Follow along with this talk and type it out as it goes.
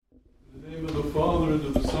Father,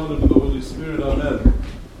 and of the Son, and of the Holy Spirit. Amen.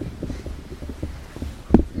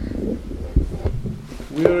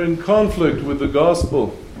 We are in conflict with the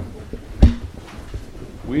gospel.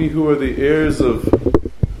 We who are the heirs of,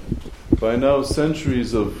 by now,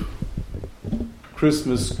 centuries of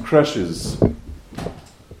Christmas creches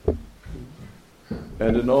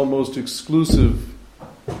and an almost exclusive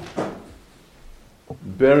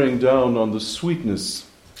bearing down on the sweetness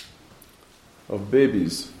of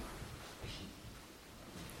babies.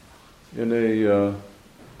 In a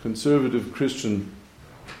conservative Christian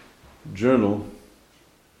journal,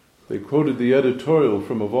 they quoted the editorial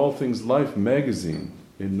from, of all things, Life magazine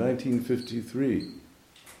in 1953.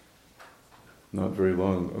 Not very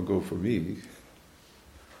long ago for me.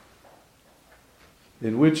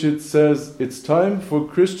 In which it says, it's time for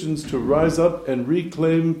Christians to rise up and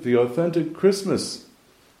reclaim the authentic Christmas,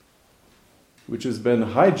 which has been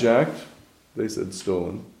hijacked, they said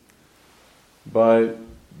stolen, by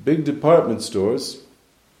big department stores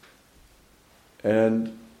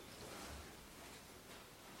and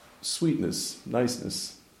sweetness,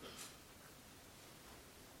 niceness.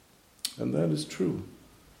 And that is true.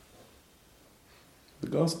 The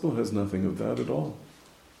gospel has nothing of that at all.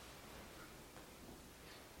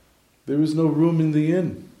 There is no room in the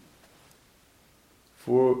inn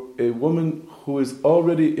for a woman who is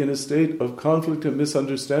already in a state of conflict and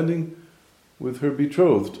misunderstanding with her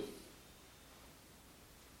betrothed.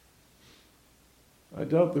 I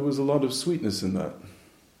doubt there was a lot of sweetness in that.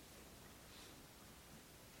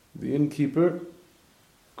 The innkeeper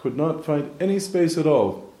could not find any space at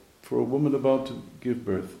all for a woman about to give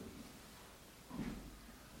birth.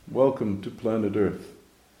 Welcome to planet Earth.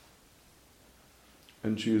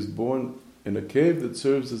 And she is born in a cave that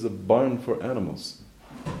serves as a barn for animals.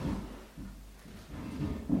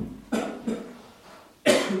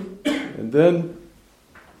 And then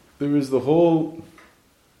there is the whole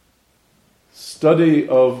study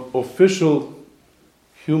of the official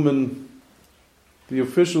human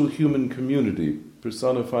community,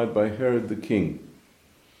 personified by Herod the king.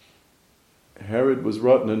 Herod was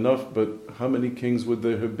rotten enough, but how many kings would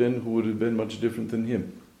there have been who would have been much different than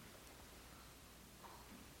him?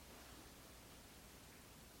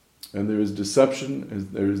 And there is deception,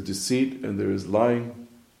 and there is deceit, and there is lying,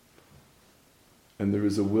 and there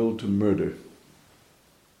is a will to murder.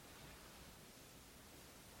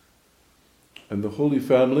 And the Holy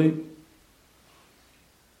Family,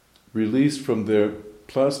 released from their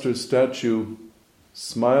plaster statue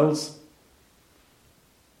smiles,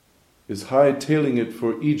 is hightailing it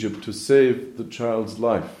for Egypt to save the child's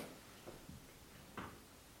life.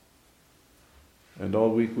 And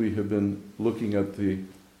all week we have been looking at the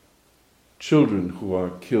children who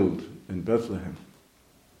are killed in Bethlehem.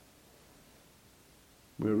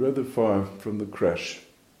 We're rather far from the creche.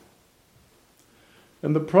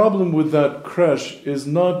 And the problem with that creche is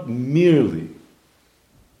not merely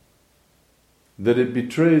that it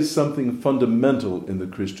betrays something fundamental in the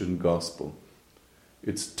Christian gospel.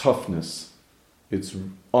 It's toughness, it's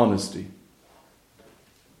honesty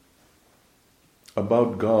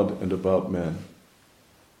about God and about man.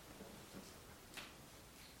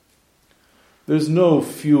 There's no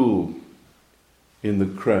fuel in the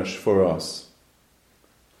creche for us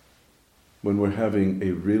when we're having a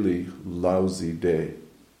really lousy day,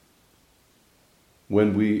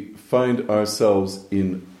 when we find ourselves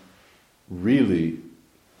in really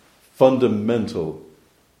fundamental,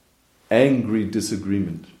 angry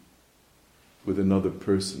disagreement with another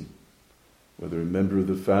person, whether a member of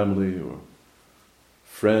the family or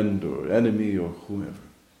friend or enemy or whoever.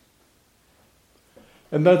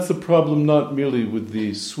 And that's the problem not merely with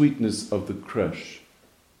the sweetness of the creche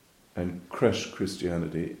and creche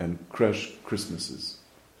Christianity and creche Christmases,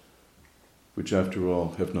 which after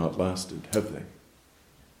all have not lasted, have they?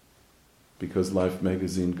 Because Life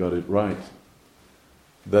magazine got it right.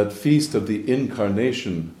 That feast of the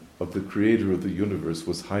incarnation of the creator of the universe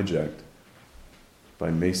was hijacked by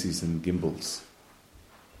Macy's and Gimbels.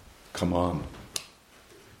 Come on.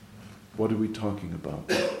 What are we talking about?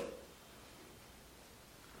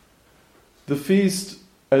 The feast,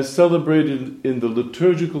 as celebrated in the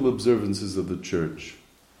liturgical observances of the Church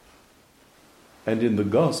and in the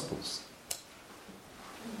Gospels,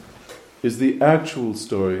 is the actual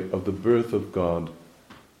story of the birth of God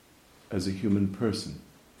as a human person,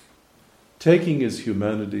 taking his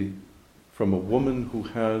humanity from a woman who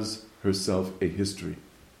has herself a history,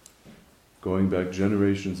 going back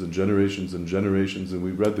generations and generations and generations, and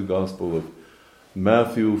we read the Gospel of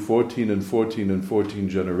Matthew, 14 and 14 and 14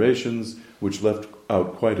 generations, which left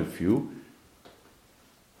out quite a few.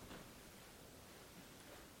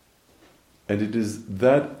 And it is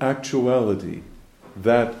that actuality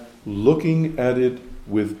that looking at it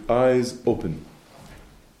with eyes open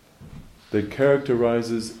that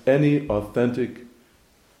characterizes any authentic,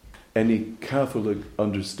 any Catholic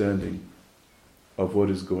understanding of what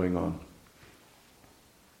is going on.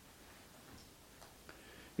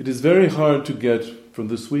 It is very hard to get from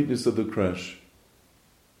the sweetness of the creche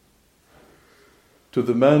to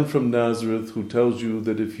the man from Nazareth who tells you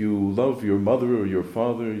that if you love your mother or your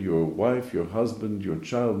father, your wife, your husband, your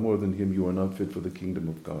child more than him, you are not fit for the kingdom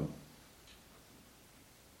of God.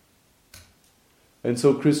 And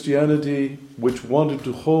so Christianity, which wanted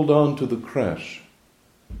to hold on to the creche,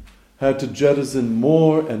 had to jettison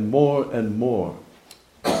more and more and more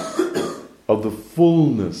of the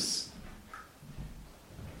fullness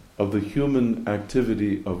of the human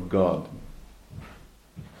activity of God,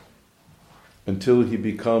 until he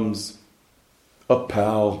becomes a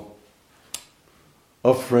pal,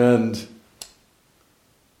 a friend,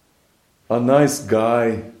 a nice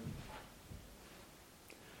guy,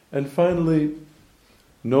 and finally,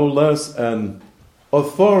 no less an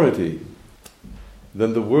authority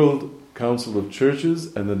than the World Council of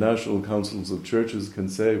Churches and the National Councils of Churches can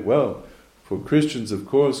say, well, for Christians, of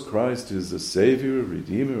course, Christ is a Savior, a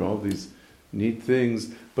Redeemer, all these neat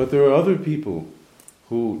things, but there are other people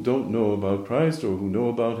who don't know about Christ or who know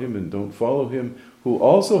about Him and don't follow Him, who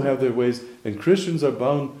also have their ways, and Christians are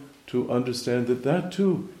bound to understand that that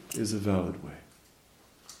too is a valid way.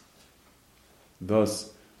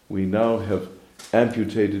 Thus, we now have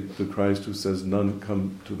amputated the Christ who says, none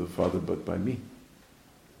come to the Father but by me.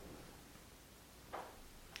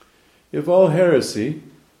 If all heresy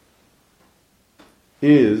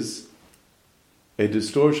is a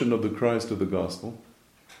distortion of the Christ of the gospel,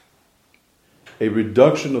 a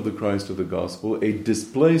reduction of the Christ of the gospel, a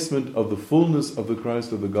displacement of the fullness of the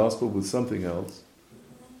Christ of the gospel with something else,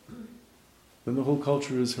 then the whole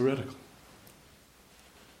culture is heretical.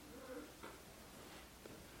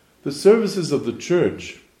 The services of the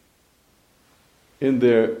church, in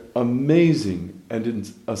their amazing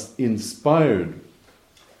and inspired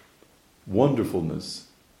wonderfulness,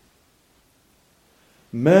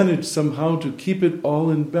 manage somehow to keep it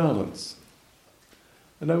all in balance.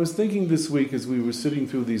 And I was thinking this week as we were sitting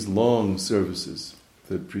through these long services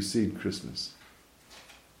that precede Christmas,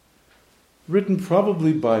 written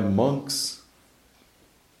probably by monks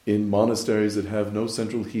in monasteries that have no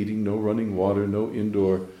central heating, no running water, no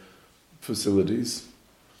indoor facilities,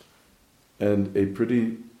 and a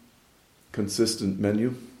pretty consistent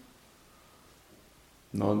menu,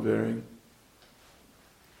 non-varying,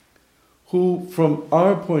 who, from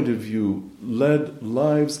our point of view, led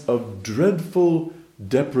lives of dreadful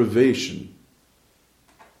deprivation,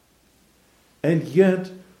 and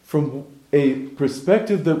yet, from a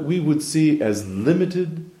perspective that we would see as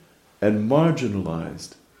limited and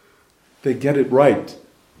marginalized, they get it right.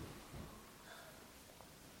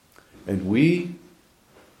 And we,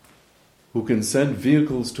 who can send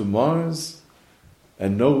vehicles to Mars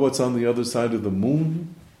and know what's on the other side of the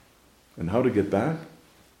moon and how to get back,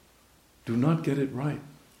 do not get it right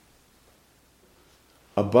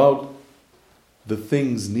about the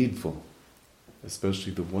things needful,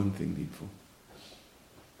 especially the one thing needful.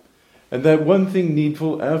 And that one thing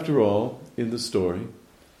needful, after all, in the story,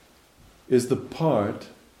 is the part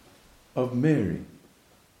of Mary,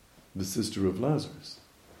 the sister of Lazarus.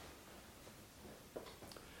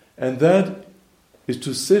 And that is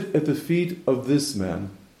to sit at the feet of this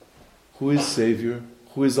man, who is Savior,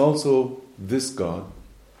 who is also this God,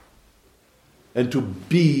 and to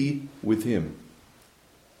be with Him.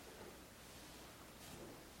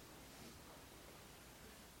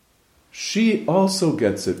 She also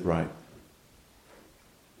gets it right.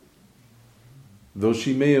 Though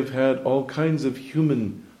she may have had all kinds of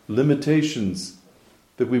human limitations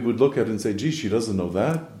that we would look at and say, gee, she doesn't know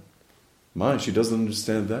that. My, she doesn't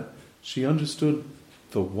understand that. She understood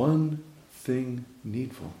the one thing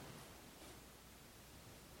needful.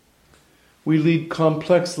 We lead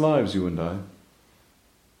complex lives, you and I.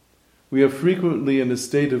 We are frequently in a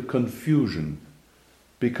state of confusion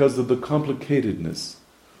because of the complicatedness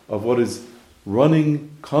of what is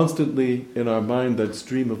running constantly in our mind, that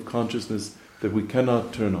stream of consciousness that we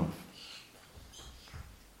cannot turn off.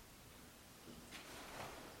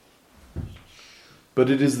 But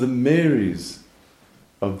it is the Marys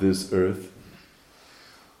of this earth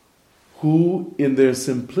who, in their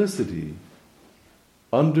simplicity,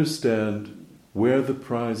 understand where the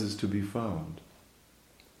prize is to be found.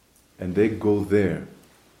 And they go there.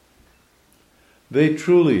 They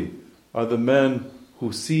truly are the man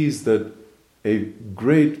who sees that a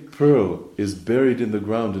great pearl is buried in the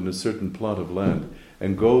ground in a certain plot of land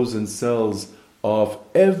and goes and sells off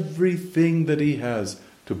everything that he has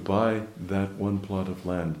to buy that one plot of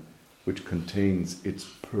land which contains its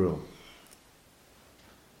pearl.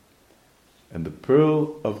 And the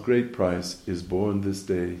pearl of great price is born this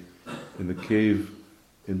day in the cave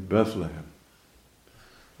in Bethlehem.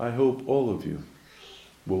 I hope all of you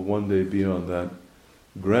will one day be on that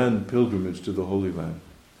grand pilgrimage to the Holy Land,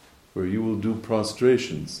 where you will do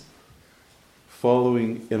prostrations,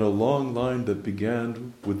 following in a long line that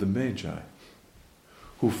began with the Magi,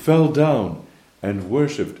 who fell down and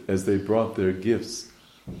worshipped as they brought their gifts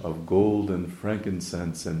of gold and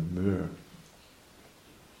frankincense and myrrh.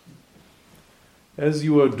 As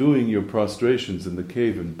you are doing your prostrations in the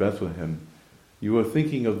cave in Bethlehem, you are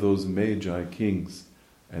thinking of those Magi kings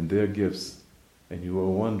and their gifts, and you are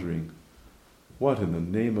wondering, what in the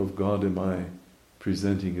name of God am I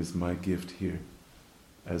presenting as my gift here,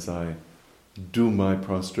 as I do my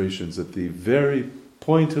prostrations at the very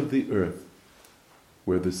point of the earth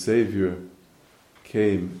where the Savior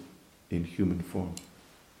came in human form.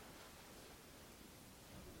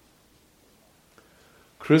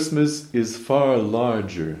 Christmas is far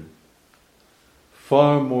larger,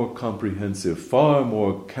 far more comprehensive, far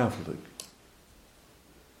more Catholic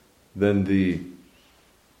than the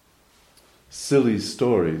silly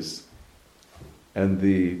stories and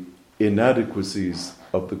the inadequacies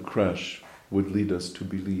of the creche would lead us to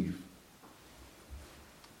believe.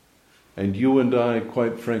 And you and I,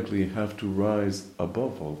 quite frankly, have to rise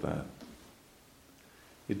above all that.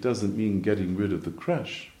 It doesn't mean getting rid of the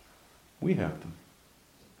creche. We have them.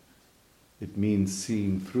 It means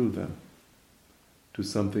seeing through them to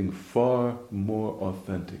something far more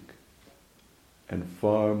authentic and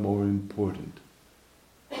far more important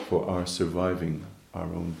for our surviving our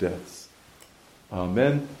own deaths.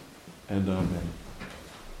 Amen and amen.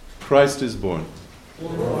 Christ is born.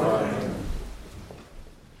 Amen.